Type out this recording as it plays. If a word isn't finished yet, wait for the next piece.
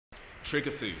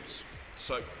Trigger foods.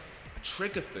 So a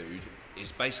trigger food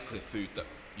is basically a food that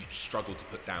you struggle to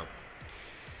put down.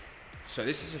 So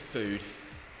this is a food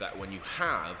that when you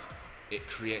have, it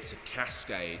creates a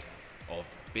cascade of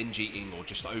binge eating or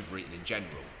just overeating in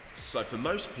general. So for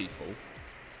most people,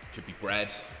 it could be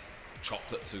bread,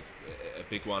 chocolate's a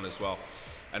big one as well.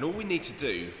 And all we need to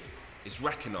do is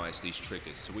recognize these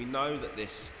triggers. So we know that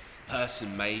this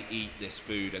person may eat this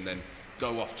food and then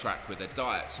go off track with their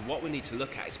diet. So what we need to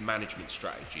look at is management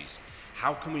strategies.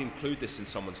 How can we include this in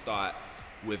someone's diet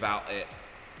without it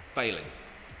failing?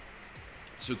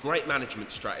 So a great management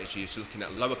strategy is looking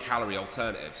at lower calorie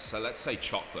alternatives. So let's say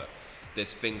chocolate.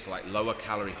 There's things like lower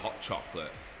calorie hot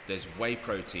chocolate. There's whey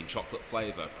protein, chocolate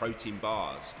flavor, protein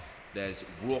bars. There's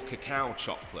raw cacao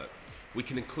chocolate. We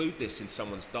can include this in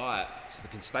someone's diet so they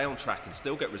can stay on track and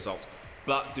still get results,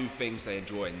 but do things they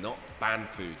enjoy and not ban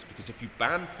foods. Because if you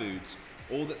ban foods,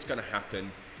 all that's going to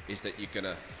happen is that you're going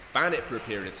to ban it for a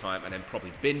period of time and then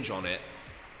probably binge on it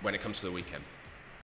when it comes to the weekend.